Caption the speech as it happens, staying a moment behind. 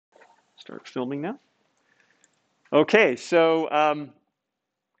Start filming now. Okay, so a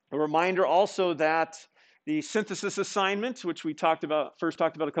reminder also that the synthesis assignment, which we first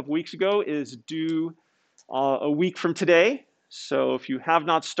talked about a couple weeks ago, is due a week from today. So if you have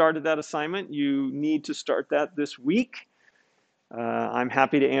not started that assignment, you need to start that this week. I'm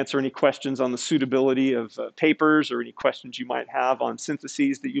happy to answer any questions on the suitability of papers or any questions you might have on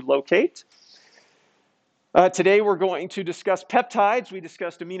syntheses that you locate. Today we're going to discuss peptides. We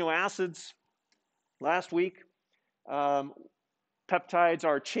discussed amino acids last week. Peptides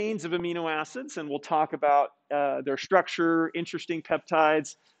are chains of amino acids, and we'll talk about their structure, interesting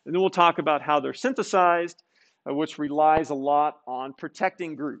peptides, and then we'll talk about how they're synthesized, which relies a lot on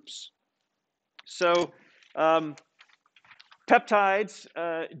protecting groups. So peptides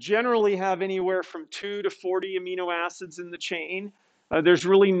generally have anywhere from 2 to 40 amino acids in the chain. There's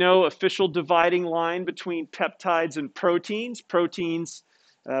really no official dividing line between peptides and proteins. Proteins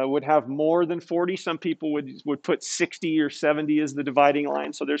would have more than 40. Some people would put 60 or 70 as the dividing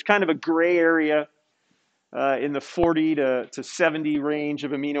line. So there's kind of a gray area in the 40 to 70 range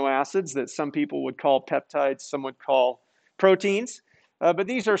of amino acids that some people would call peptides, some would call proteins. But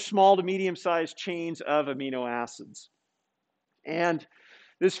these are small to medium-sized chains of amino acids. And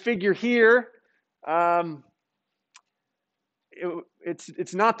this figure here,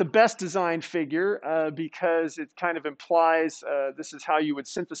 it's not the best designed figure because it kind of implies this is how you would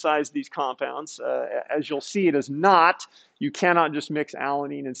synthesize these compounds. As you'll see, it is not. You cannot just mix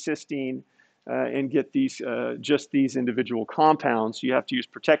alanine and cysteine and get just these individual compounds. You have to use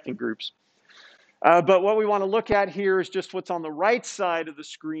protecting groups. But what we want to look at here is just what's on the right side of the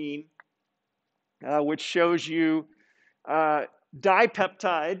screen, which shows you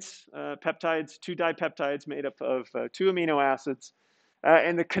dipeptides, two dipeptides made up of 2 amino acids.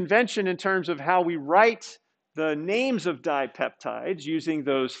 And the convention in terms of how we write the names of dipeptides using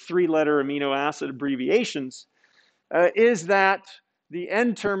those 3-letter amino acid abbreviations is that the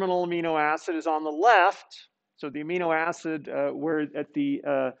N-terminal amino acid is on the left. So the amino acid where at the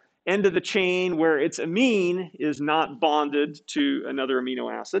end of the chain where its amine is not bonded to another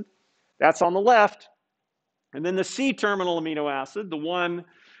amino acid, that's on the left. And then the C-terminal amino acid, the one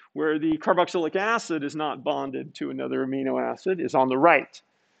where the carboxylic acid is not bonded to another amino acid, is on the right.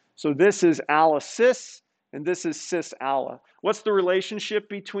 So this is ALA-cis, and this is cis-ALA. What's the relationship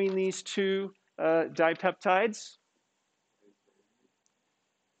between these two dipeptides?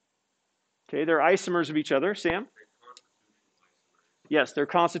 Okay, they're isomers of each other. Sam? Yes, they're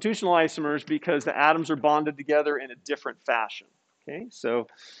constitutional isomers because the atoms are bonded together in a different fashion. Okay, so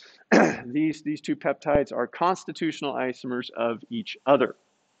these two peptides are constitutional isomers of each other.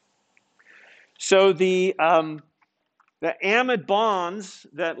 So the amide bonds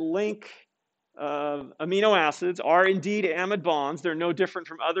that link amino acids are indeed amide bonds. They're no different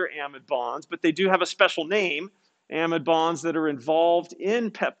from other amide bonds, but they do have a special name. Amide bonds that are involved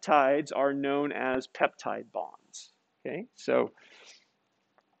in peptides are known as peptide bonds. Okay, so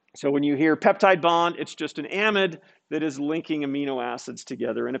when you hear peptide bond, it's just an amide that is linking amino acids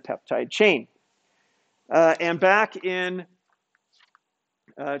together in a peptide chain. And back in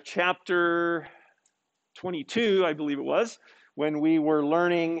chapter 22, I believe it was, when we were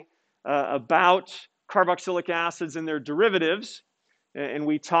learning about carboxylic acids and their derivatives, and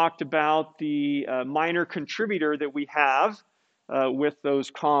we talked about the minor contributor that we have with those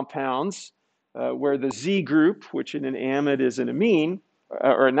compounds, where the Z group, which in an amide is an amine,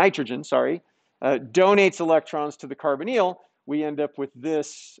 or a nitrogen, sorry, donates electrons to the carbonyl, we end up with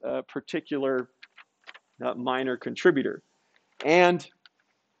this particular minor contributor. And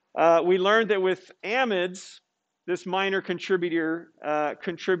we learned that with amides, this minor contributor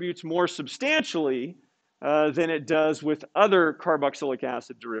contributes more substantially than it does with other carboxylic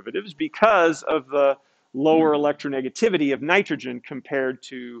acid derivatives because of the lower electronegativity of nitrogen compared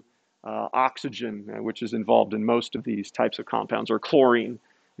to oxygen, which is involved in most of these types of compounds, or chlorine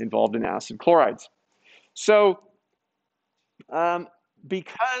involved in acid chlorides. So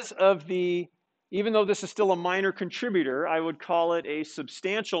because of even though this is still a minor contributor, I would call it a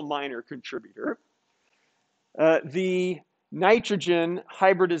substantial minor contributor. The nitrogen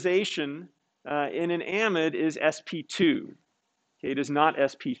hybridization in an amide is sp2. Okay, it is not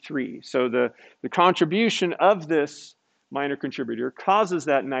sp3. So the contribution of this minor contributor causes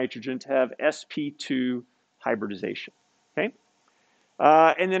that nitrogen to have sp2 hybridization. Okay,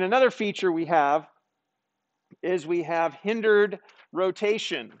 and then another feature we have is we have hindered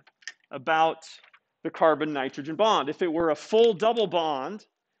rotation about the carbon-nitrogen bond. If it were a full double bond,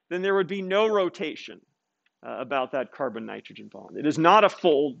 then there would be no rotation. about that carbon-nitrogen bond. It is not a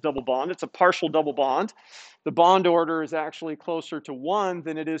full double bond. It's a partial double bond. The bond order is actually closer to 1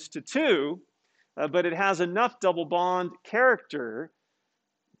 than it is to 2, but it has enough double bond character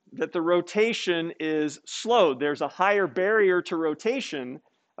that the rotation is slowed. There's a higher barrier to rotation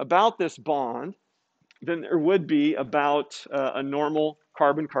about this bond than there would be about a normal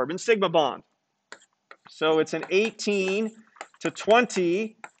carbon-carbon sigma bond. So it's an 18 to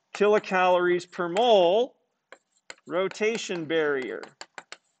 20 kilocalories per mole rotation barrier.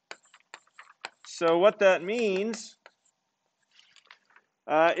 So what that means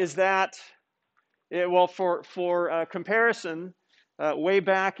is that, well, for comparison, way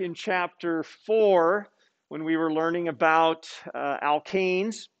back in chapter 4, when we were learning about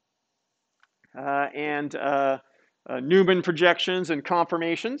alkanes and Newman projections and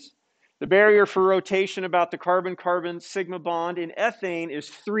conformations, the barrier for rotation about the carbon-carbon sigma bond in ethane is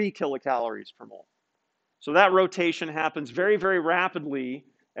 3 kilocalories per mole. So that rotation happens very, very rapidly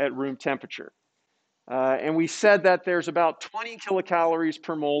at room temperature. And we said that there's about 20 kilocalories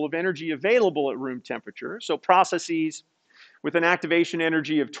per mole of energy available at room temperature. So processes with an activation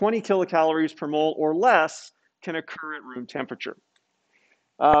energy of 20 kilocalories per mole or less can occur at room temperature.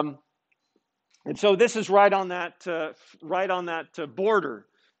 And so this is right on that border.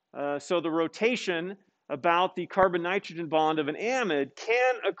 So the rotation about the carbon-nitrogen bond of an amide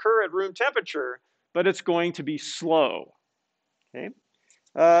can occur at room temperature, but it's going to be slow. Okay?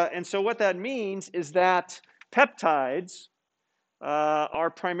 And so what that means is that peptides are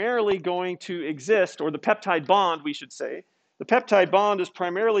primarily going to exist, or the peptide bond, we should say. The peptide bond is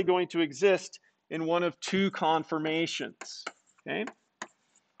primarily going to exist in one of 2 conformations. Okay?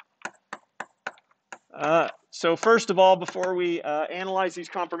 So first of all, before we analyze these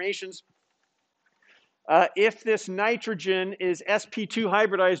conformations, if this nitrogen is sp2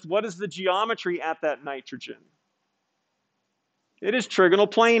 hybridized, what is the geometry at that nitrogen? It is trigonal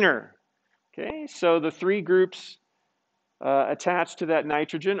planar. Okay, so the 3 groups attached to that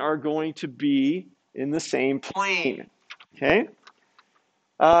nitrogen are going to be in the same plane. Okay,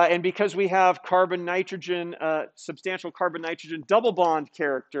 and because we have carbon-nitrogen, substantial carbon-nitrogen double bond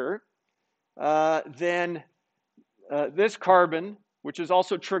character, then this carbon, which is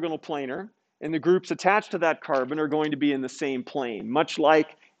also trigonal planar, and the groups attached to that carbon are going to be in the same plane, much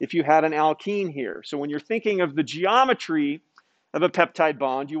like if you had an alkene here. So when you're thinking of the geometry of a peptide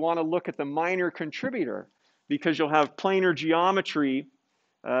bond, you want to look at the minor contributor, because you'll have planar geometry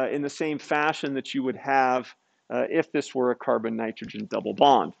in the same fashion that you would have if this were a carbon-nitrogen double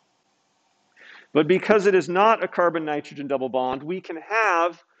bond. But because it is not a carbon-nitrogen double bond, we can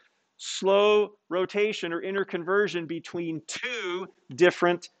have slow rotation or interconversion between 2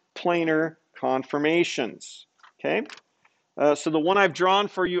 different planar conformations. Okay? So the one I've drawn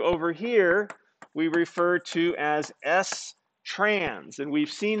for you over here, we refer to as S-trans. And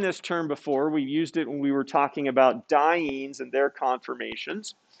we've seen this term before. We used it when we were talking about dienes and their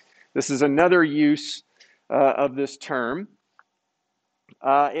conformations. This is another use of this term.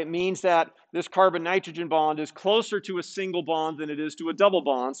 It means that this carbon-nitrogen bond is closer to a single bond than it is to a double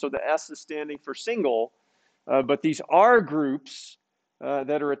bond, so the S is standing for single. But these R groups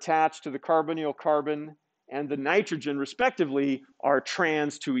that are attached to the carbonyl carbon and the nitrogen, respectively, are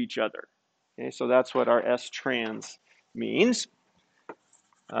trans to each other. Okay, so that's what our S-trans means.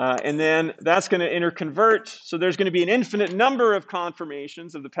 And then that's going to interconvert. So there's going to be an infinite number of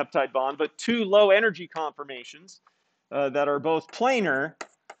conformations of the peptide bond, but 2 low-energy conformations that are both planar.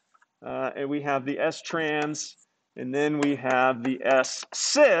 And we have the S-trans, and then we have the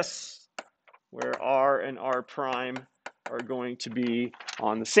S-cis, where R and R prime are going to be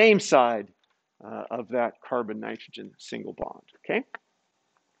on the same side of that carbon-nitrogen single bond. Okay?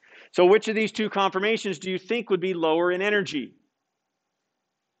 So which of these 2 conformations do you think would be lower in energy?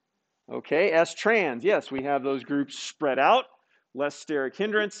 Okay, S-trans. Yes, we have those groups spread out, less steric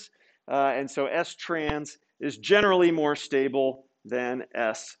hindrance, and so S-trans is generally more stable than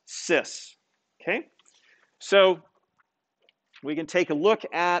S-cis. Okay, so we can take a look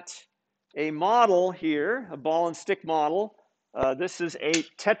at a model here, a ball and stick model. This is a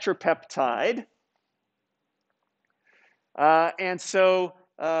tetrapeptide. And so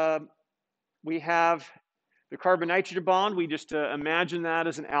we have the carbon-nitrogen bond. We just imagine that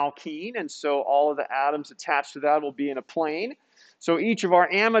as an alkene, and so all of the atoms attached to that will be in a plane. So each of our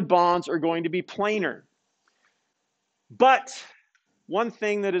amide bonds are going to be planar. But one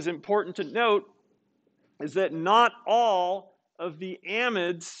thing that is important to note is that not all of the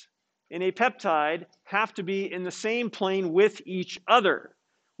amides in a peptide have to be in the same plane with each other.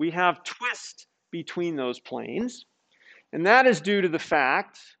 We have twist between those planes, and that is due to the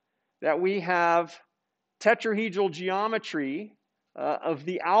fact that we have tetrahedral geometry of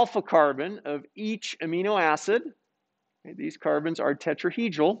the alpha carbon of each amino acid. Okay, these carbons are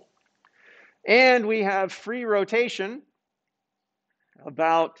tetrahedral. And we have free rotation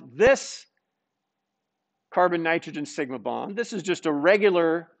about this carbon-nitrogen sigma bond. This is just a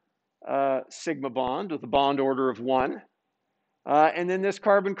regular sigma bond with a bond order of 1. And then this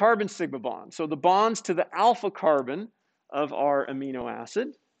carbon-carbon sigma bond. So the bonds to the alpha carbon of our amino acid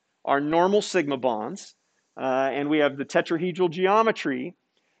are normal sigma bonds. And we have the tetrahedral geometry.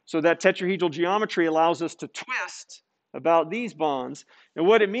 So that tetrahedral geometry allows us to twist about these bonds. And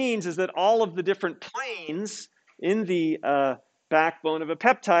what it means is that all of the different planes in the backbone of a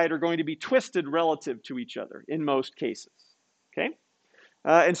peptide are going to be twisted relative to each other in most cases. Okay?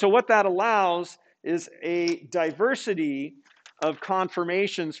 And so what that allows is a diversity of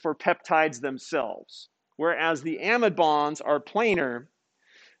conformations for peptides themselves. Whereas the amide bonds are planar,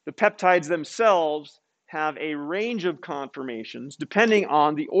 the peptides themselves have a range of conformations depending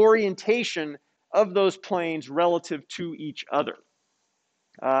on the orientation of those planes relative to each other.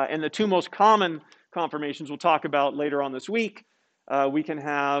 And the two most common conformations we'll talk about later on this week, we can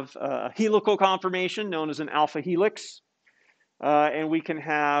have a helical conformation known as an alpha helix, and we can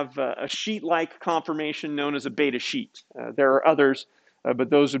have a sheet-like conformation known as a beta sheet. There are others, but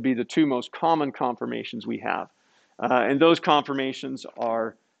those would be the two most common conformations we have. And those conformations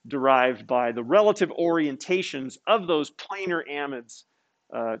are derived by the relative orientations of those planar amides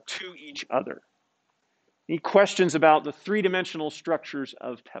to each other. Any questions about the three-dimensional structures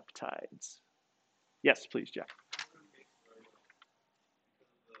of peptides? Yes, please, Jeff.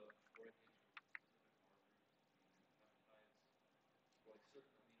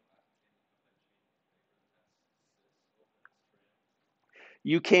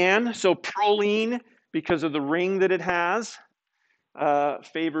 You can. So proline, because of the ring that it has,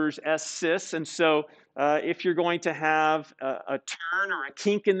 favors S-cis. And so if you're going to have a turn or a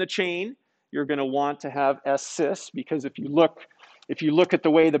kink in the chain, you're going to want to have S-cis, because if you look at the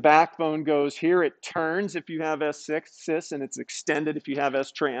way the backbone goes here, it turns if you have S-cis, and it's extended if you have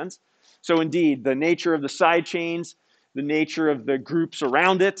S-trans. So indeed, the nature of the side chains, the nature of the groups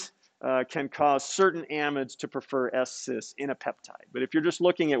around it, can cause certain amides to prefer S-cis in a peptide. But if you're just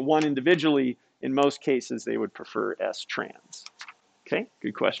looking at one individually, in most cases, they would prefer S-trans. Okay,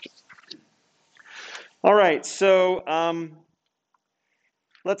 good question. All right, so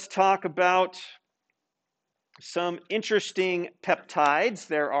let's talk about some interesting peptides.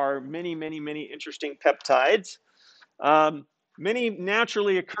 There are many, many, many interesting peptides. Many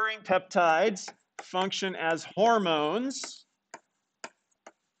naturally occurring peptides function as hormones,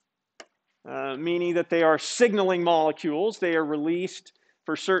 meaning that they are signaling molecules. They are released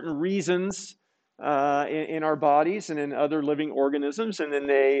for certain reasons in our bodies and in other living organisms, and then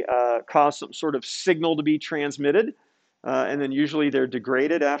they cause some sort of signal to be transmitted, and then usually they're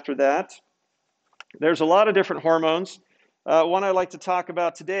degraded after that. There's a lot of different hormones. One I'd like to talk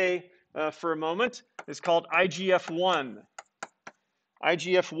about today for a moment is called IGF-1.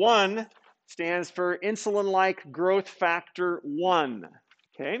 IGF-1 stands for insulin-like growth factor 1.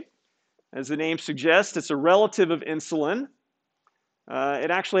 Okay? As the name suggests, it's a relative of insulin.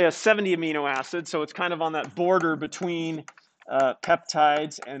 It actually has 70 amino acids, so it's kind of on that border between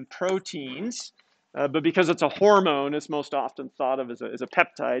peptides and proteins. But because it's a hormone, it's most often thought of as a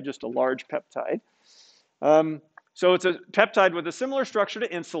peptide, just a large peptide. So it's a peptide with a similar structure to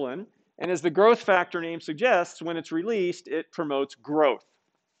insulin, and as the growth factor name suggests, when it's released, it promotes growth.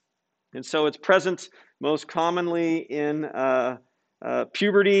 And so it's present most commonly in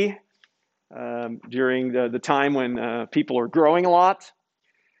puberty, during the time when people are growing a lot.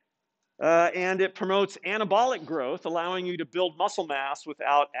 And it promotes anabolic growth, allowing you to build muscle mass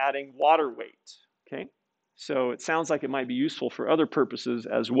without adding water weight. Okay? So it sounds like it might be useful for other purposes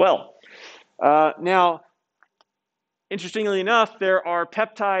as well. Now, interestingly enough, there are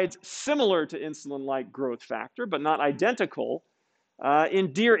peptides similar to insulin-like growth factor, but not identical,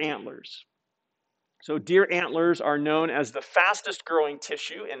 in deer antlers. So deer antlers are known as the fastest growing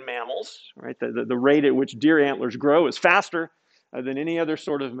tissue in mammals, right? The rate at which deer antlers grow is faster than any other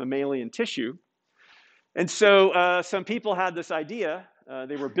sort of mammalian tissue. And so some people had this idea.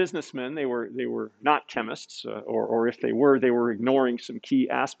 They were businessmen. They were not chemists, or if they were ignoring some key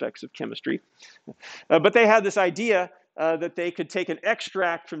aspects of chemistry. But they had this idea that they could take an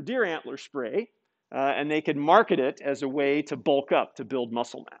extract from deer antler spray, and they could market it as a way to bulk up, to build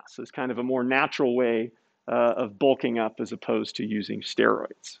muscle mass. It's kind of a more natural way of bulking up as opposed to using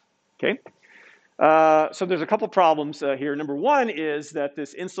steroids. Okay? So there's a couple problems here. Number one is that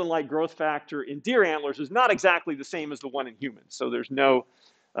this insulin-like growth factor in deer antlers is not exactly the same as the one in humans. So there's no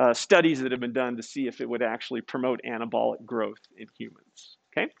studies that have been done to see if it would actually promote anabolic growth in humans.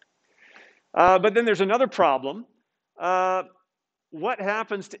 Okay, but then there's another problem. What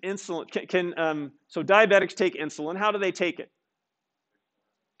happens to insulin? So diabetics take insulin. How do they take it?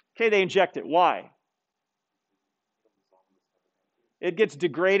 Okay, they inject it. Why? It gets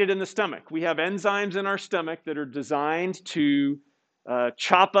degraded in the stomach. We have enzymes in our stomach that are designed to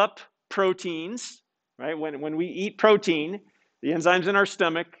chop up proteins, right? When we eat protein, the enzymes in our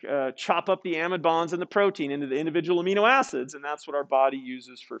stomach chop up the amide bonds in the protein into the individual amino acids, and that's what our body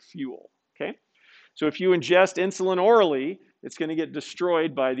uses for fuel, okay? So if you ingest insulin orally, it's going to get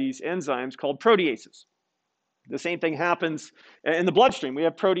destroyed by these enzymes called proteases. The same thing happens in the bloodstream. We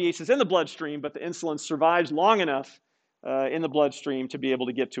have proteases in the bloodstream, but the insulin survives long enough in the bloodstream to be able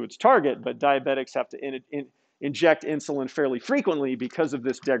to get to its target, but diabetics have to inject insulin fairly frequently because of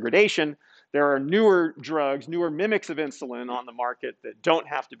this degradation. There are newer drugs, newer mimics of insulin on the market that don't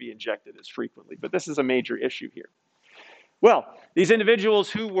have to be injected as frequently, but this is a major issue here. Well, these individuals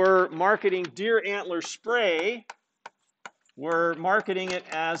who were marketing deer antler spray were marketing it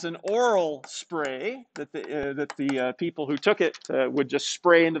as an oral spray that the people who took it would just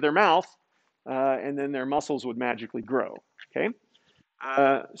spray into their mouth, and then their muscles would magically grow. Okay,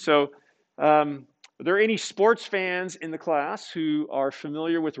 are there any sports fans in the class who are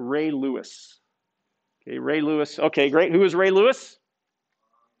familiar with Ray Lewis? Okay, Ray Lewis. Okay, great. Who is Ray Lewis?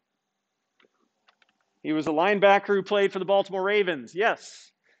 He was a linebacker who played for the Baltimore Ravens.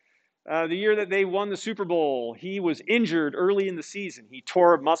 Yes. The year that they won the Super Bowl, he was injured early in the season. He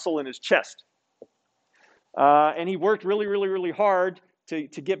tore a muscle in his chest. And he worked really, really, really hard to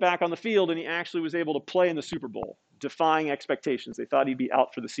get back on the field, and he actually was able to play in the Super Bowl, defying expectations. They thought he'd be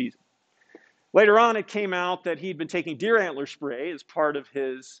out for the season. Later on, it came out that he'd been taking deer antler spray as part of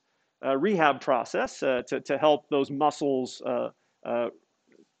his rehab process to help those muscles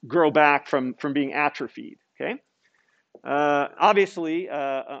grow back from being atrophied. Okay. Obviously,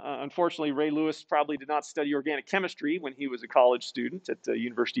 unfortunately, Ray Lewis probably did not study organic chemistry when he was a college student at the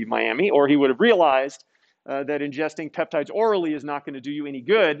University of Miami, or he would have realized that ingesting peptides orally is not going to do you any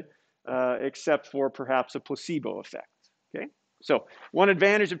good, except for perhaps a placebo effect. Okay. So one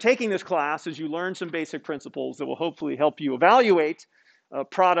advantage of taking this class is you learn some basic principles that will hopefully help you evaluate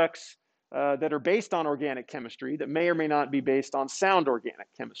products that are based on organic chemistry that may or may not be based on sound organic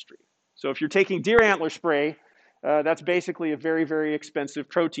chemistry. So if you're taking deer antler spray, that's basically a very, very expensive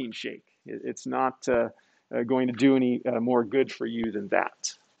protein shake. It's not going to do any more good for you than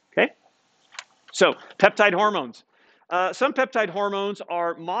that. Okay? So peptide hormones. Some peptide hormones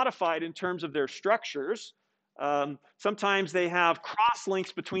are modified in terms of their structures. Sometimes they have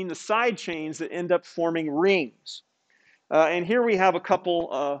cross-links between the side chains that end up forming rings. And here we have a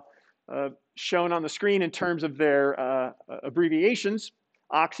couple shown on the screen in terms of their abbreviations,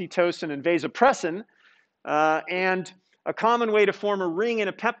 oxytocin and vasopressin. And a common way to form a ring in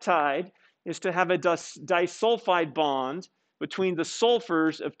a peptide is to have a disulfide bond between the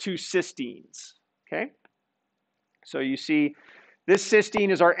sulfurs of two cysteines. Okay? So you see this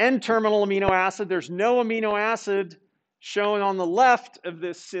cysteine is our N-terminal amino acid. There's no amino acid shown on the left of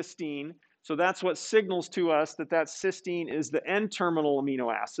this cysteine. So that's what signals to us that that cysteine is the N-terminal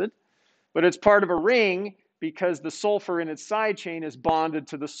amino acid. But it's part of a ring because the sulfur in its side chain is bonded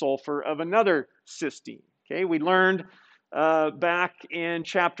to the sulfur of another cysteine. Okay, we learned back in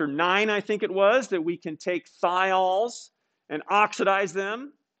chapter 9, I think it was, that we can take thiols and oxidize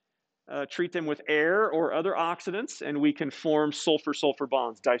them, treat them with air or other oxidants, and we can form sulfur-sulfur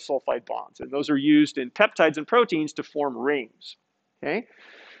bonds, disulfide bonds. And those are used in peptides and proteins to form rings. Okay.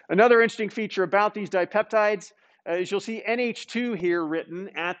 Another interesting feature about these dipeptides is you'll see NH2 here written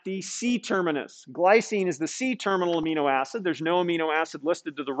at the C terminus. Glycine is the C terminal amino acid. There's no amino acid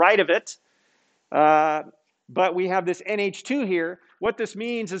listed to the right of it. But we have this NH2 here. What this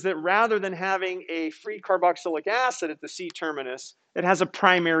means is that rather than having a free carboxylic acid at the C terminus, it has a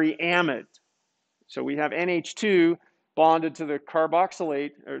primary amide. So we have NH2 bonded to the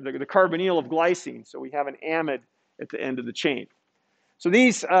carboxylate, or the carbonyl of glycine. So we have an amide at the end of the chain. So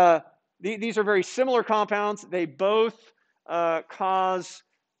these are very similar compounds. They both cause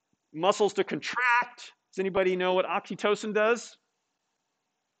muscles to contract. Does anybody know what oxytocin does?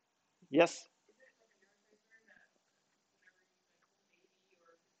 Yes?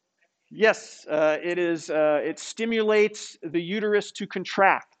 Yes, it stimulates the uterus to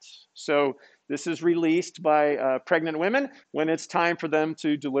contract. So this is released by pregnant women when it's time for them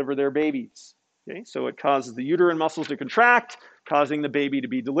to deliver their babies. Okay, so it causes the uterine muscles to contract, causing the baby to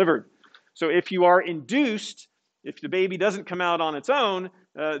be delivered. So if you are induced, if the baby doesn't come out on its own,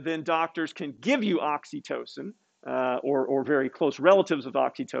 then doctors can give you oxytocin or very close relatives of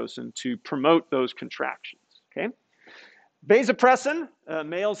oxytocin to promote those contractions. Okay. Vasopressin,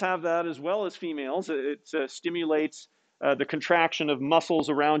 males have that as well as females. It stimulates the contraction of muscles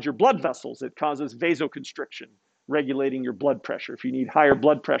around your blood vessels. It causes vasoconstriction, regulating your blood pressure. If you need higher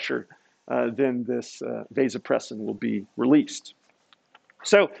blood pressure, then this vasopressin will be released.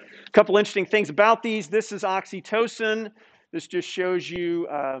 So a couple interesting things about these. This is oxytocin. This just shows you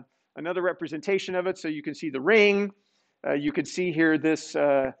another representation of it. So you can see the ring. You can see here this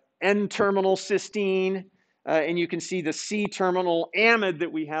N-terminal cysteine. And you can see the C-terminal amide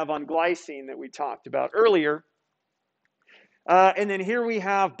that we have on glycine that we talked about earlier. And then here we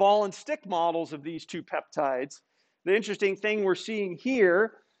have ball and stick models of these two peptides. The interesting thing we're seeing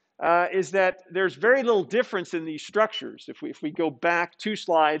here is that there's very little difference in these structures. If we go back 2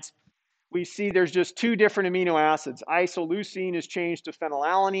 slides, we see there's just 2 different amino acids. Isoleucine is changed to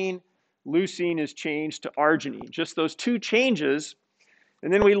phenylalanine. Leucine is changed to arginine. Just those 2 changes.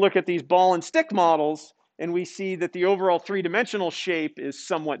 And then we look at these ball and stick models, and we see that the overall 3-dimensional shape is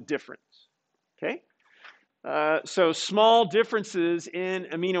somewhat different. Okay? So small differences in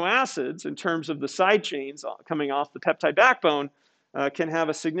amino acids in terms of the side chains coming off the peptide backbone can have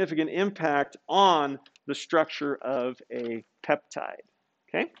a significant impact on the structure of a peptide.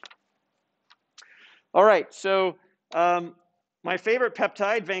 Okay? All right, so my favorite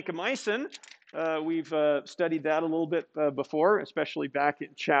peptide, vancomycin, we've studied that a little bit before, especially back in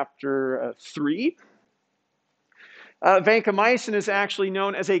chapter 3. Vancomycin is actually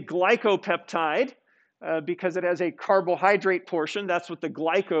known as a glycopeptide because it has a carbohydrate portion. That's what the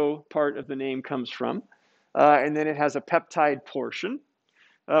glyco part of the name comes from. And then it has a peptide portion.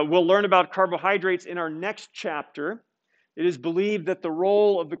 We'll learn about carbohydrates in our next chapter. It is believed that the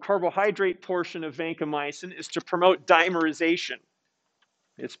role of the carbohydrate portion of vancomycin is to promote dimerization.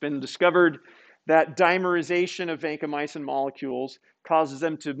 It's been discovered that dimerization of vancomycin molecules causes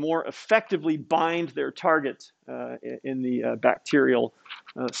them to more effectively bind their target in the bacterial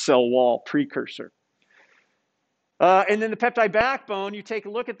cell wall precursor. And then the peptide backbone, you take a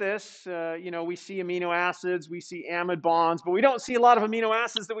look at this, we see amino acids, we see amide bonds, but we don't see a lot of amino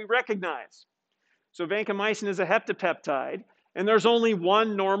acids that we recognize. So vancomycin is a heptapeptide, and there's only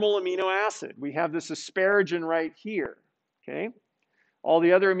one normal amino acid. We have this asparagine right here, okay? All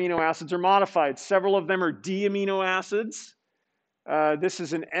the other amino acids are modified. Several of them are D-amino acids. This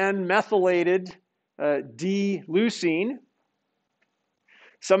is an N-methylated D-leucine.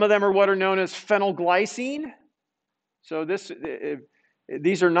 Some of them are what are known as phenylglycine. So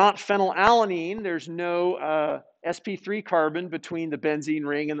these are not phenylalanine. There's no sp3 carbon between the benzene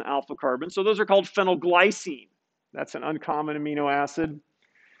ring and the alpha carbon. So those are called phenylglycine. That's an uncommon amino acid.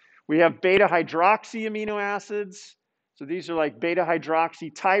 We have beta-hydroxy amino acids. So these are like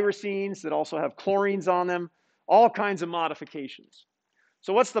beta-hydroxy tyrosines that also have chlorines on them. All kinds of modifications.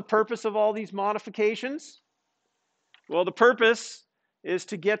 So what's the purpose of all these modifications? Well, the purpose is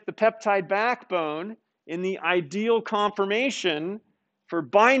to get the peptide backbone in the ideal conformation for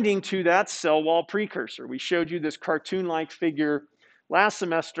binding to that cell wall precursor. We showed you this cartoon-like figure last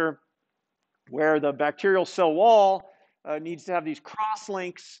semester where the bacterial cell wall needs to have these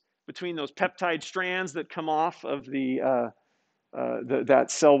cross-links between those peptide strands that come off of that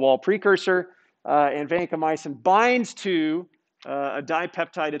cell wall precursor, and vancomycin binds to a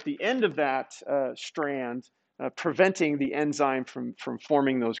dipeptide at the end of that strand, preventing the enzyme from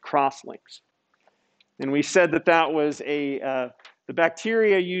forming those cross-links. And we said that was the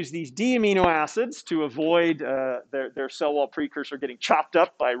bacteria use these D amino acids to avoid their cell wall precursor getting chopped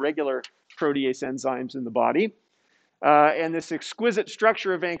up by regular protease enzymes in the body. And this exquisite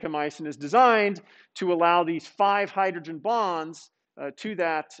structure of vancomycin is designed to allow these 5 hydrogen bonds to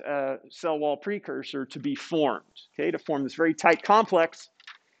that cell wall precursor to be formed, okay, to form this very tight complex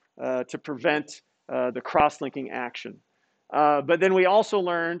to prevent the cross-linking action. But then we also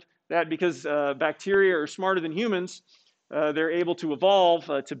learned that because bacteria are smarter than humans, they're able to evolve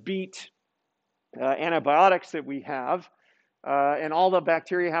to beat antibiotics that we have. And all the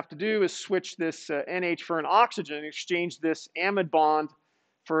bacteria have to do is switch this NH for an oxygen and exchange this amide bond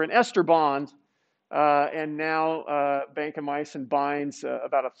for an ester bond. And now vancomycin binds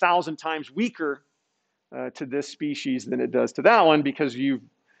about 1,000 times weaker to this species than it does to that one, because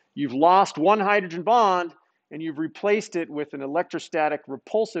you've lost one hydrogen bond and you've replaced it with an electrostatic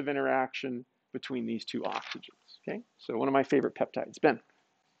repulsive interaction between these 2 oxygens. Okay, so one of my favorite peptides. Ben.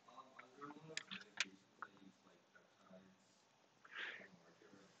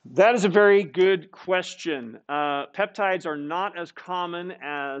 That is a very good question. Peptides are not as common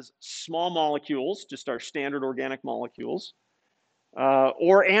as small molecules, just our standard organic molecules.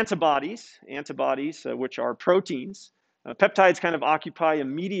 or antibodies, which are proteins. Peptides kind of occupy a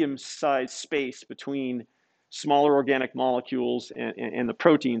medium-sized space between smaller organic molecules and the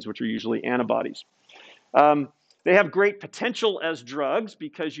proteins, which are usually antibodies. They have great potential as drugs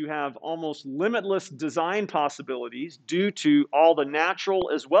because you have almost limitless design possibilities due to all the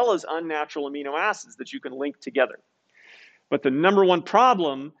natural as well as unnatural amino acids that you can link together. But the number one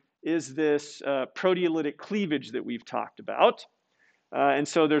problem is this proteolytic cleavage that we've talked about. And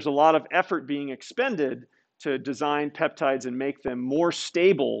so there's a lot of effort being expended to design peptides and make them more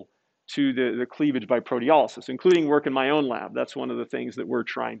stable to the cleavage by proteolysis, including work in my own lab. That's one of the things that we're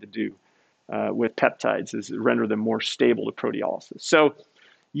trying to do with peptides, is render them more stable to proteolysis. So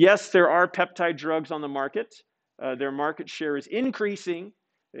yes, there are peptide drugs on the market. Their market share is increasing.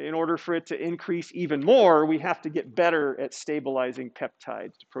 In order for it to increase even more, we have to get better at stabilizing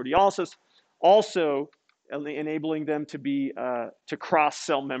peptides to proteolysis. Also, enabling them to be to cross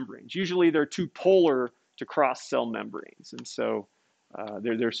cell membranes. Usually they're too polar to cross cell membranes, and so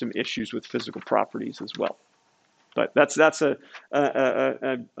there's some issues with physical properties as well. But that's a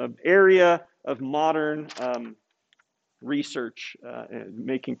area of modern research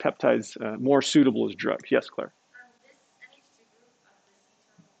making peptides more suitable as drugs. Yes, Claire.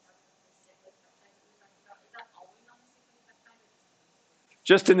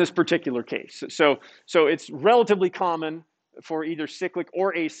 Just in this particular case. So it's relatively common for either cyclic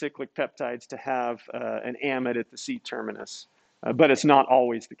or acyclic peptides to have an amide at the C terminus, but it's not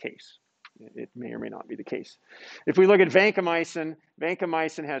always the case. It may or may not be the case. If we look at vancomycin,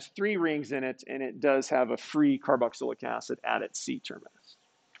 vancomycin has 3 rings in it, and it does have a free carboxylic acid at its C terminus.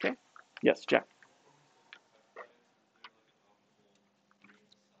 Okay? Yes, Jack.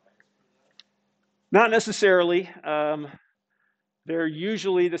 Not necessarily. They're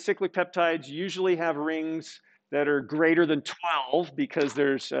usually, the cyclic peptides usually have rings that are greater than 12 because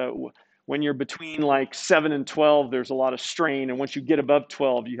there's, when you're between like 7 and 12, there's a lot of strain. And once you get above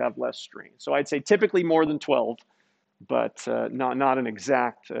 12, you have less strain. So I'd say typically more than 12, but not an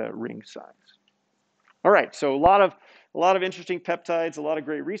exact ring size. All right, so a lot of interesting peptides, a lot of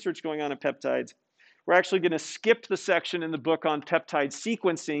great research going on in peptides. We're actually going to skip the section in the book on peptide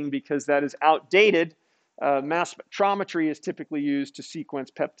sequencing because that is outdated. Mass spectrometry is typically used to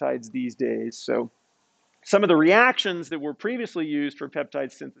sequence peptides these days. So some of the reactions that were previously used for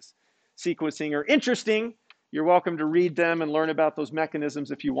peptide synthesis sequencing are interesting. You're welcome to read them and learn about those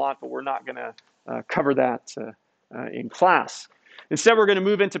mechanisms if you want, but we're not going to cover that in class. Instead, we're going to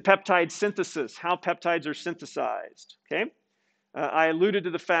move into peptide synthesis, how peptides are synthesized. Okay? I alluded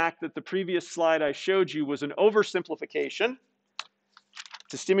to the fact that the previous slide I showed you was an oversimplification.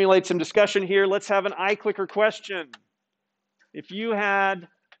 To stimulate some discussion here, let's have an iClicker question. If you had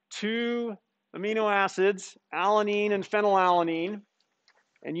 2 amino acids, alanine and phenylalanine,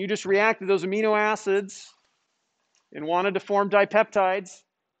 and you just reacted those amino acids and wanted to form dipeptides,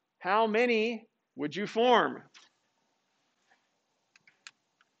 how many would you form?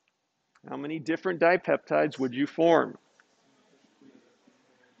 How many different dipeptides would you form?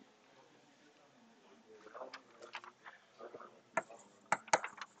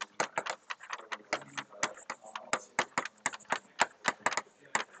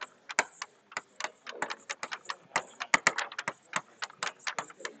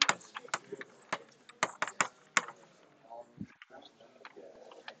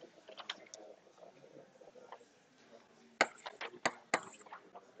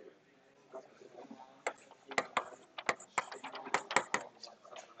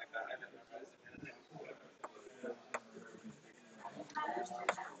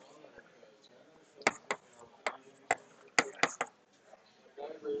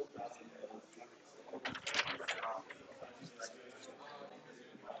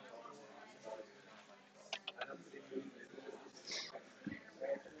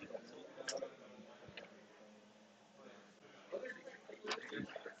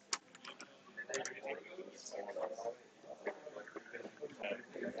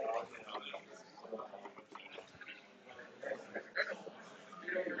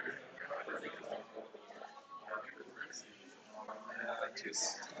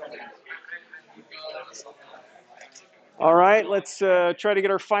 All right, let's try to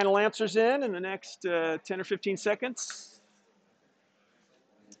get our final answers in the next 10 or 15 seconds.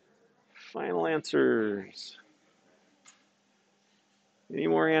 Final answers. Any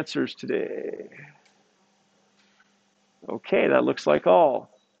more answers today? Okay, that looks like all.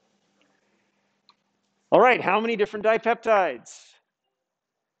 All right, how many different dipeptides?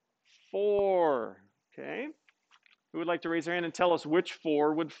 4. Okay. Who would like to raise their hand and tell us which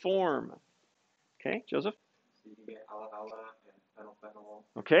 4 would form? Okay, Joseph? So you can get ala and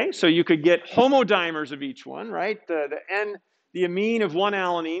Okay, so you could get homodimers of each one, right? The amine of one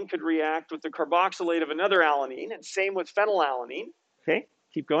alanine could react with the carboxylate of another alanine, and same with phenylalanine. Okay,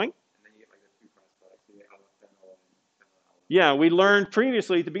 keep going. Yeah, we learned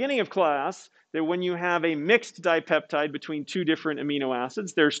previously at the beginning of class that when you have a mixed dipeptide between two different amino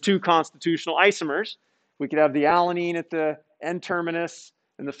acids, there's two constitutional isomers. We could have the alanine at the N terminus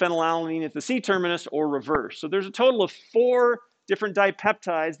and the phenylalanine at the C terminus, or reverse. So there's a total of 4 different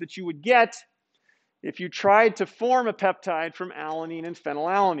dipeptides that you would get if you tried to form a peptide from alanine and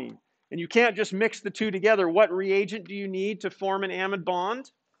phenylalanine. And you can't just mix the two together. What reagent do you need to form an amide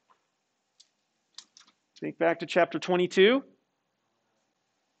bond? Think back to chapter 22.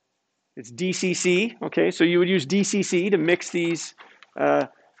 It's DCC. Okay, so you would use DCC to mix these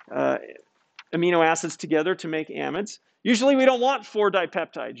amino acids together to make amides. Usually we don't want 4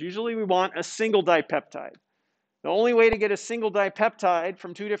 dipeptides. Usually we want a single dipeptide. The only way to get a single dipeptide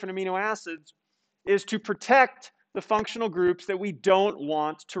from 2 different amino acids is to protect the functional groups that we don't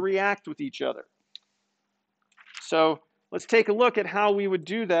want to react with each other. So let's take a look at how we would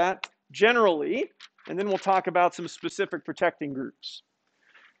do that generally, and then we'll talk about some specific protecting groups.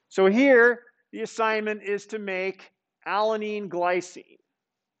 So here, the assignment is to make alanine glycine.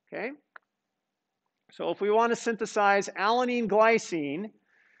 Okay? So if we want to synthesize alanine glycine,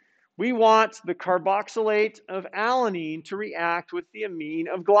 we want the carboxylate of alanine to react with the amine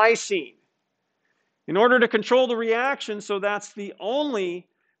of glycine. In order to control the reaction, so that's the only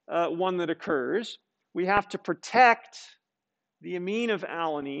one that occurs, we have to protect the amine of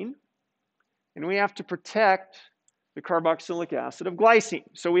alanine, and we have to protect the carboxylic acid of glycine.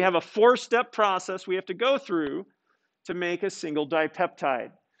 So we have a 4-step process we have to go through to make a single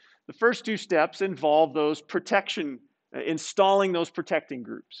dipeptide. The first 2 steps involve those protection, installing those protecting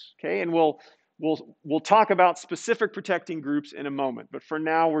groups. Okay, and we'll talk about specific protecting groups in a moment. But for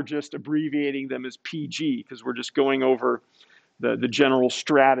now, we're just abbreviating them as PG because we're just going over the general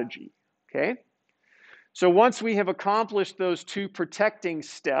strategy. Okay, so once we have accomplished those 2 protecting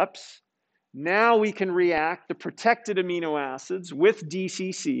steps, now we can react the protected amino acids with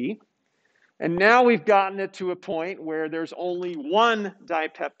DCC. And now we've gotten it to a point where there's only one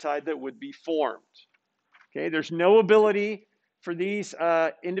dipeptide that would be formed. Okay, there's no ability for these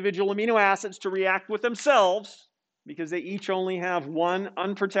individual amino acids to react with themselves because they each only have one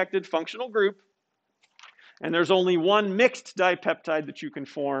unprotected functional group. And there's only one mixed dipeptide that you can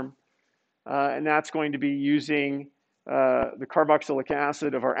form, and that's going to be using the carboxylic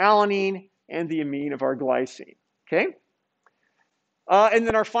acid of our alanine and the amine of our glycine. Okay? And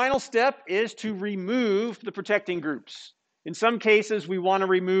then our final step is to remove the protecting groups. In some cases, we want to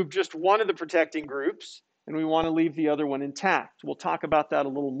remove just one of the protecting groups, and we want to leave the other one intact. We'll talk about that a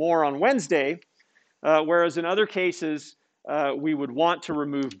little more on Wednesday, whereas in other cases, we would want to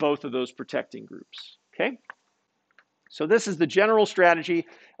remove both of those protecting groups. Okay? So this is the general strategy,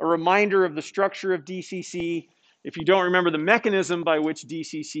 a reminder of the structure of DCC. If you don't remember the mechanism by which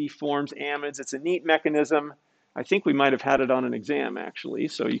DCC forms amides, it's a neat mechanism. I think we might have had it on an exam, actually.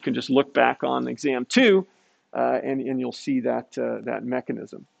 So you can just look back on exam 2, and you'll see that, that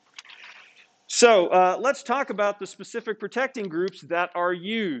mechanism. So let's talk about the specific protecting groups that are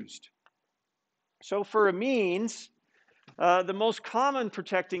used. So for amines, the most common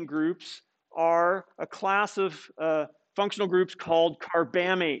protecting groups are a class of functional groups called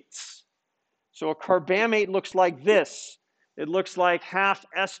carbamates. So a carbamate looks like this. It looks like half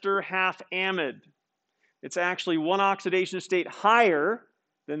ester, half amide. It's actually one oxidation state higher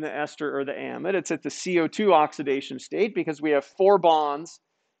than the ester or the amide. It's at the CO2 oxidation state because we have 4 bonds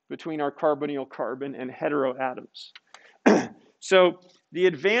between our carbonyl carbon and heteroatoms. So the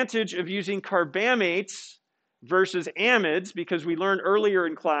advantage of using carbamates versus amides, because we learned earlier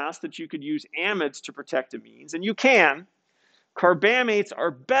in class that you could use amides to protect amines, and you can. Carbamates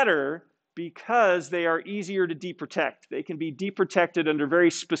are better because they are easier to deprotect. They can be deprotected under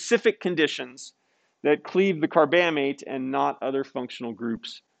very specific conditions that cleave the carbamate and not other functional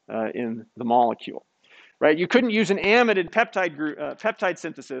groups in the molecule. Right? You couldn't use an amide in peptide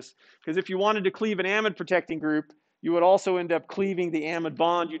synthesis, because if you wanted to cleave an amide protecting group, you would also end up cleaving the amide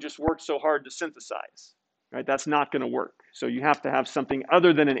bond you just worked so hard to synthesize. Right? That's not going to work. So you have to have something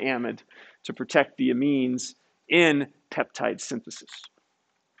other than an amide to protect the amines in peptide synthesis.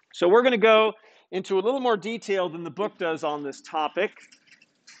 So we're going to go into a little more detail than the book does on this topic.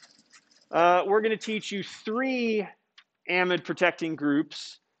 We're going to teach you 3 amide protecting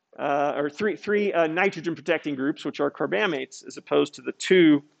groups, or three nitrogen protecting groups, which are carbamates, as opposed to the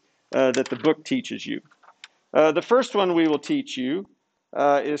 2 that the book teaches you. The first one we will teach you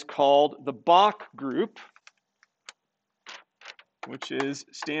is called the Bock group. which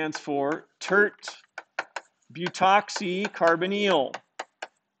stands for tert butoxycarbonyl.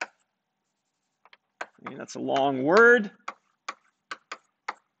 Okay, that's a long word.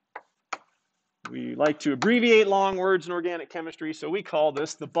 We like to abbreviate long words in organic chemistry, so we call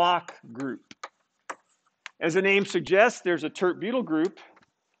this the Bock group. As the name suggests, there's a tert-butyl group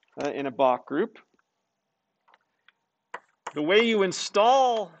in a Bock group. The way you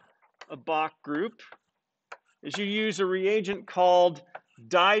install a Bock group is you use a reagent called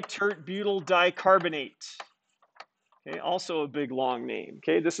ditert-butyl dicarbonate. Okay, also a big long name.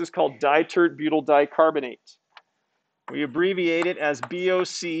 Okay, this is called ditert-butyl dicarbonate. We abbreviate it as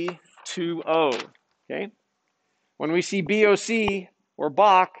BOC2O. Okay, when we see BOC or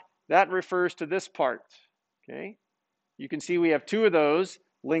Bock, that refers to this part. Okay, you can see we have two of those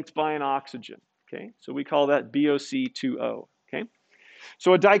linked by an oxygen. Okay, so we call that BOC2O. Okay,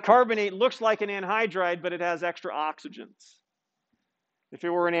 so a dicarbonate looks like an anhydride, but it has extra oxygens. If it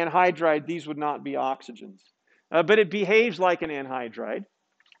were an anhydride, these would not be oxygens. But it behaves like an anhydride,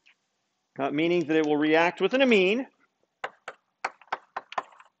 meaning that it will react with an amine.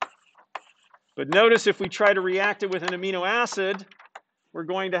 But notice if we try to react it with an amino acid, we're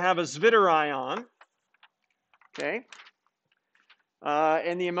going to have a zwitterion. Okay?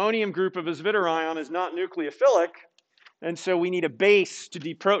 And the ammonium group of a zwitterion is not nucleophilic, and so we need a base to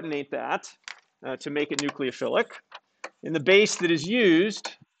deprotonate that to make it nucleophilic. And the base that is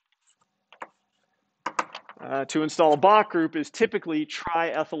used to install a Bock group is typically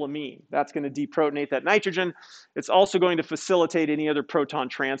triethylamine. That's going to deprotonate that nitrogen. It's also going to facilitate any other proton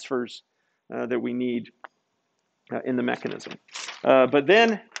transfers that we need in the mechanism. But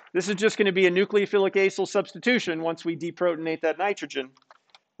then this is just going to be a nucleophilic acyl substitution once we deprotonate that nitrogen.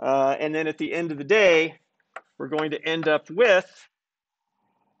 And then at the end of the day, we're going to end up with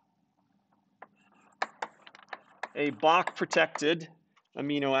a Bock-protected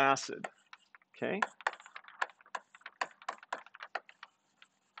amino acid. Okay?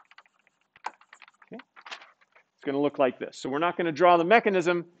 It's going to look like this. So we're not going to draw the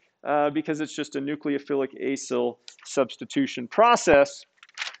mechanism because it's just a nucleophilic acyl substitution process.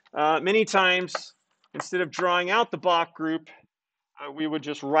 Many times, instead of drawing out the Bock group, we would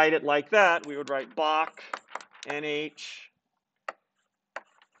just write it like that. We would write Bock, NH,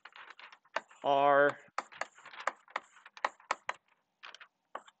 R,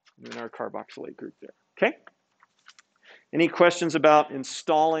 and then our carboxylate group there. Okay? Any questions about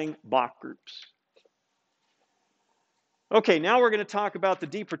installing Bock groups? Okay, now we're going to talk about the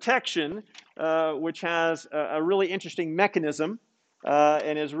deprotection, which has a really interesting mechanism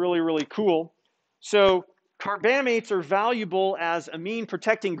and is really, really cool. So carbamates are valuable as amine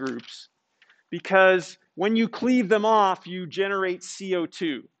protecting groups because when you cleave them off, you generate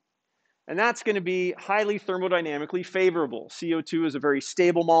CO2. And that's going to be highly thermodynamically favorable. CO2 is a very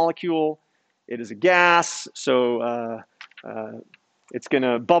stable molecule. It is a gas, so it's going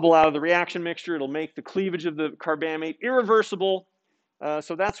to bubble out of the reaction mixture. It'll make the cleavage of the carbamate irreversible.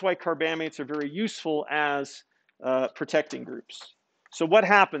 So that's why carbamates are very useful as protecting groups. So what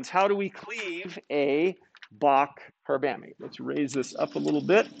happens? How do we cleave a Bock carbamate? Let's raise this up a little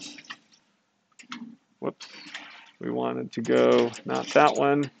bit. Whoops. We wanted to go, not that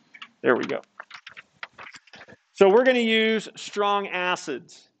one. There we go. So we're going to use strong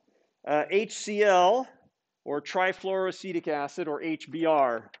acids. HCl, or trifluoroacetic acid, or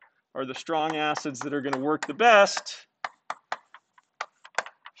HBr, are the strong acids that are going to work the best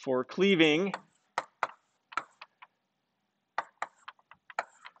for cleaving.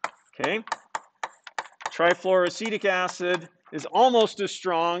 Okay. Trifluoroacetic acid is almost as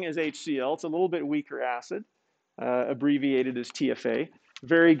strong as HCl. It's a little bit weaker acid, abbreviated as TFA.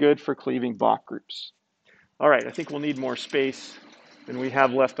 Very good for cleaving Bock groups. All right, I think we'll need more space than we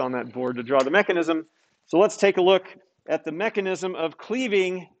have left on that board to draw the mechanism. So let's take a look at the mechanism of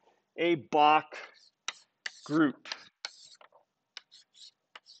cleaving a Bock group.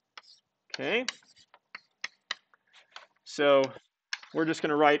 Okay. So we're just going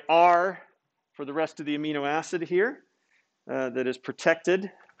to write R for the rest of the amino acid here that is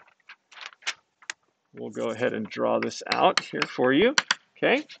protected. We'll go ahead and draw this out here for you.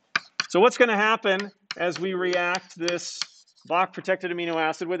 Okay. So what's going to happen as we react this Bock protected amino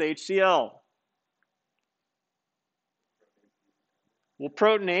acid with HCl? We'll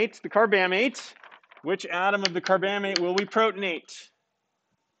protonate the carbamate. Which atom of the carbamate will we protonate?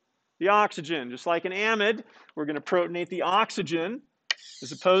 The oxygen. Just like an amide, we're going to protonate the oxygen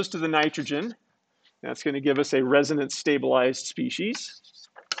as opposed to the nitrogen. That's going to give us a resonance stabilized species.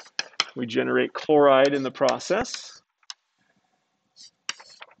 We generate chloride in the process.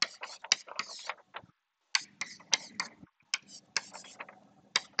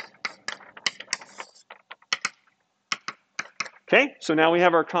 Okay, so now we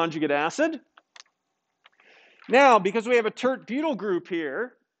have our conjugate acid. Now, because we have a tert-butyl group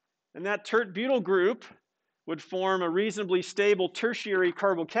here, and that tert-butyl group would form a reasonably stable tertiary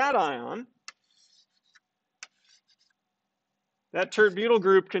carbocation, that tert-butyl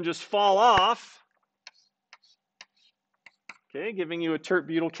group can just fall off, okay, giving you a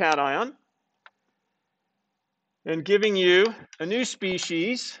tert-butyl cation, and giving you a new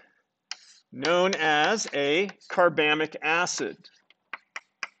species known as a carbamic acid.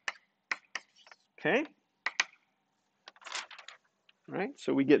 Okay? All right,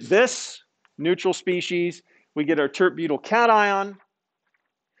 so we get this neutral species, we get our tert-butyl cation.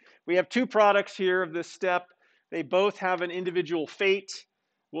 We have two products here of this step. They both have an individual fate.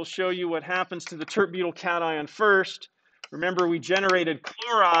 We'll show you what happens to the tert-butyl cation first. Remember, we generated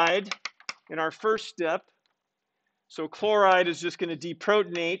chloride in our first step. So chloride is just going to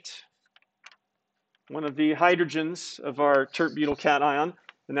deprotonate one of the hydrogens of our tert-butyl cation,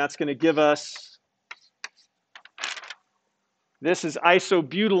 and that's going to give us, this is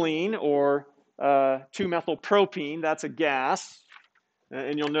isobutylene, or 2-methylpropene. That's a gas.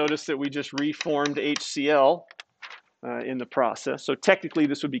 And you'll notice that we just reformed HCl in the process. So technically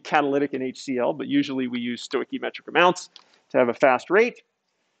this would be catalytic in HCl, but usually we use stoichiometric amounts to have a fast rate.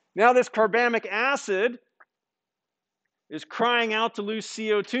 Now this carbamic acid is crying out to lose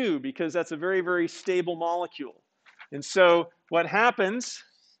CO2 because that's a very, very stable molecule. And so what happens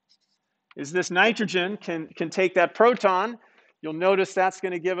is this nitrogen can take that proton. You'll notice that's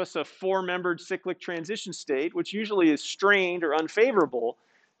going to give us a 4-membered cyclic transition state, which usually is strained or unfavorable.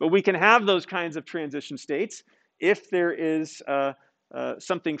 But we can have those kinds of transition states if there is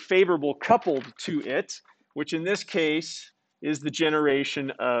something favorable coupled to it, which in this case is the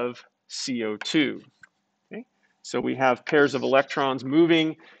generation of CO2. Okay? So we have pairs of electrons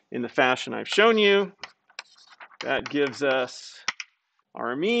moving in the fashion I've shown you. That gives us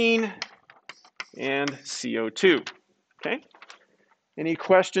our amine and CO2. Okay? Any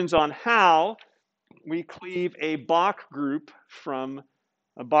questions on how we cleave a Bach group from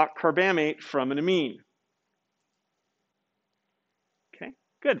a Bach carbamate from an amine? Okay,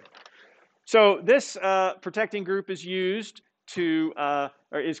 good. So this protecting group is used to,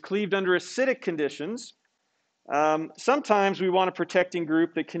 or is cleaved under acidic conditions. Sometimes we want a protecting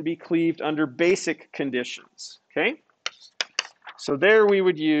group that can be cleaved under basic conditions. Okay, so there we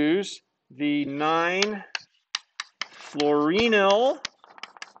would use the 9-fluorenyl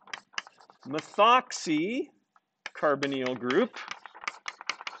methoxy carbonyl group.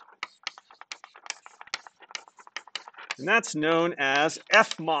 And that's known as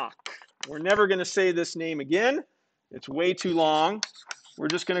FMOC. We're never going to say this name again. It's way too long. We're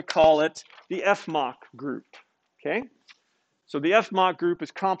just going to call it the FMOC group. Okay? So the FMOC group is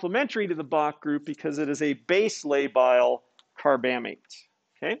complementary to the Bach group because it is a base labile carbamate.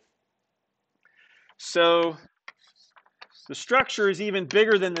 Okay? So the structure is even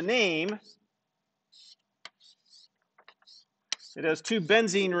bigger than the name. It has 2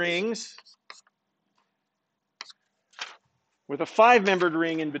 benzene rings with a 5-membered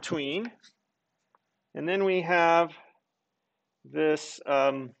ring in between. And then we have this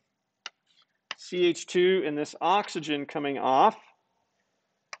CH2 and this oxygen coming off.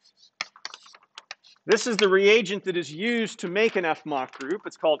 This is the reagent that is used to make an FMOC group.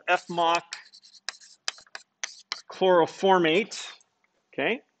 It's called FMOC chloroformate.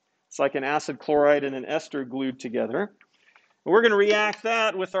 Okay? It's like an acid chloride and an ester glued together. And we're going to react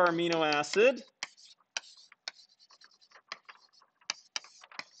that with our amino acid.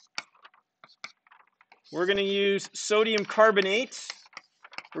 We're going to use sodium carbonate.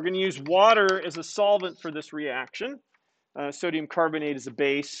 We're going to use water as a solvent for this reaction. Sodium carbonate is a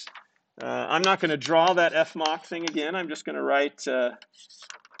base. I'm not going to draw that FMOC thing again. I'm just going to write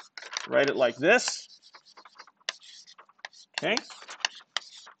it like this. Okay.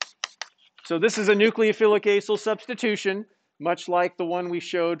 So this is a nucleophilic acyl substitution, much like the one we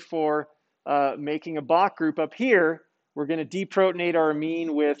showed for making a Bach group up here. We're going to deprotonate our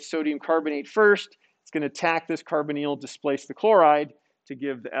amine with sodium carbonate first. It's going to attack this carbonyl, displace the chloride to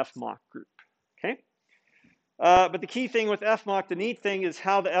give the FMOC group. Okay. But the key thing with FMOC, the neat thing, is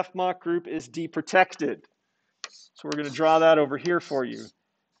how the FMOC group is deprotected. So we're going to draw that over here for you.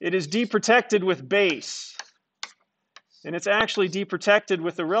 It is deprotected with base. And it's actually deprotected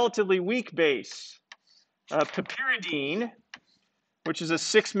with a relatively weak base. Piperidine, which is a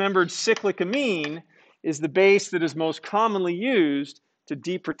 6-membered cyclic amine, is the base that is most commonly used to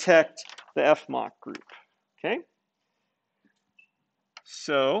deprotect the FMOC group. Okay?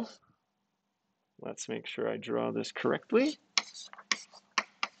 So let's make sure I draw this correctly.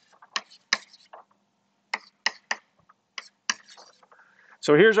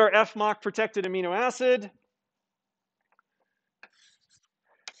 So here's our FMOC protected amino acid.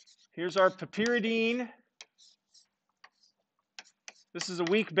 Here's our piperidine. This is a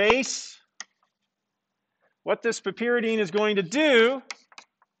weak base. What this piperidine is going to do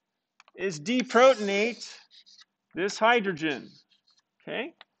is deprotonate this hydrogen.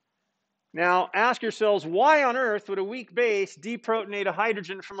 Okay? Now ask yourselves, why on earth would a weak base deprotonate a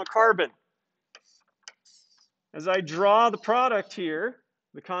hydrogen from a carbon? As I draw the product here,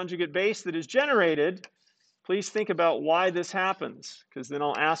 the conjugate base that is generated, please think about why this happens, because then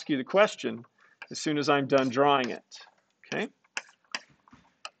I'll ask you the question as soon as I'm done drawing it. Okay?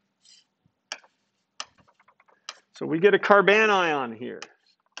 So we get a carbanion here.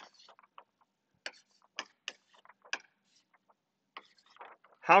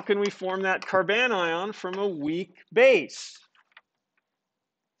 How can we form that carbanion from a weak base?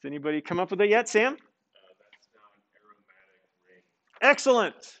 Has anybody come up with it yet, Sam? That's now an aromatic ring.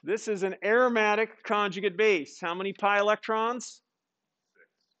 Excellent. This is an aromatic conjugate base. How many pi electrons?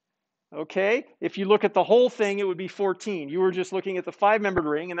 6. Okay. If you look at the whole thing, it would be 14. You were just looking at the 5-membered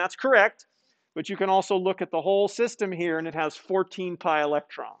ring, and that's correct. But you can also look at the whole system here, and it has 14 pi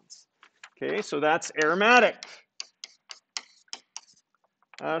electrons. Okay, so that's aromatic.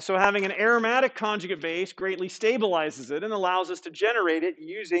 So having an aromatic conjugate base greatly stabilizes it and allows us to generate it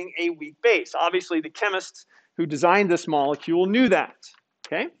using a weak base. Obviously, the chemists who designed this molecule knew that.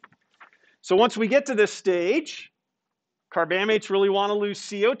 Okay? So once we get to this stage, carbamates really want to lose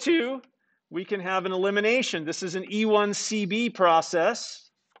CO2. We can have an elimination. This is an E1CB process.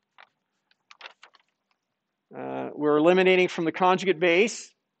 We're eliminating from the conjugate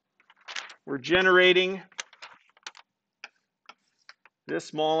base. We're generating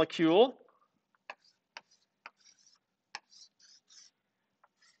this molecule.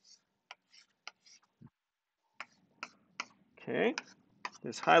 Okay,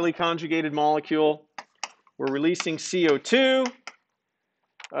 this highly conjugated molecule. We're releasing CO2.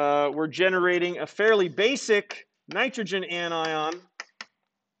 We're generating a fairly basic nitrogen anion.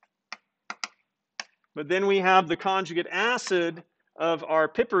 But then we have the conjugate acid of our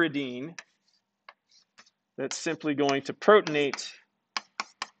piperidine that's simply going to protonate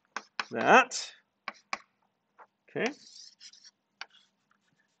that. Okay.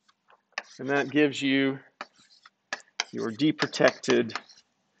 And that gives you your deprotected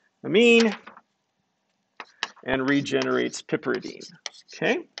amine and regenerates piperidine.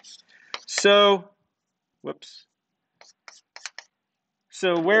 Okay. So, whoops.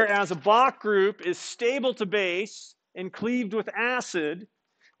 So whereas a Bach group is stable to base and cleaved with acid,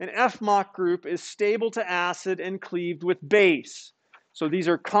 an FMOC group is stable to acid and cleaved with base. So these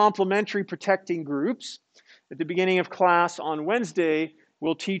are complementary protecting groups. At the beginning of class on Wednesday,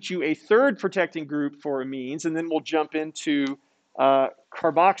 we'll teach you a third protecting group for amines, and then we'll jump into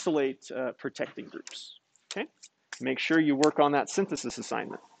carboxylate protecting groups. Okay? Make sure you work on that synthesis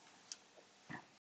assignment.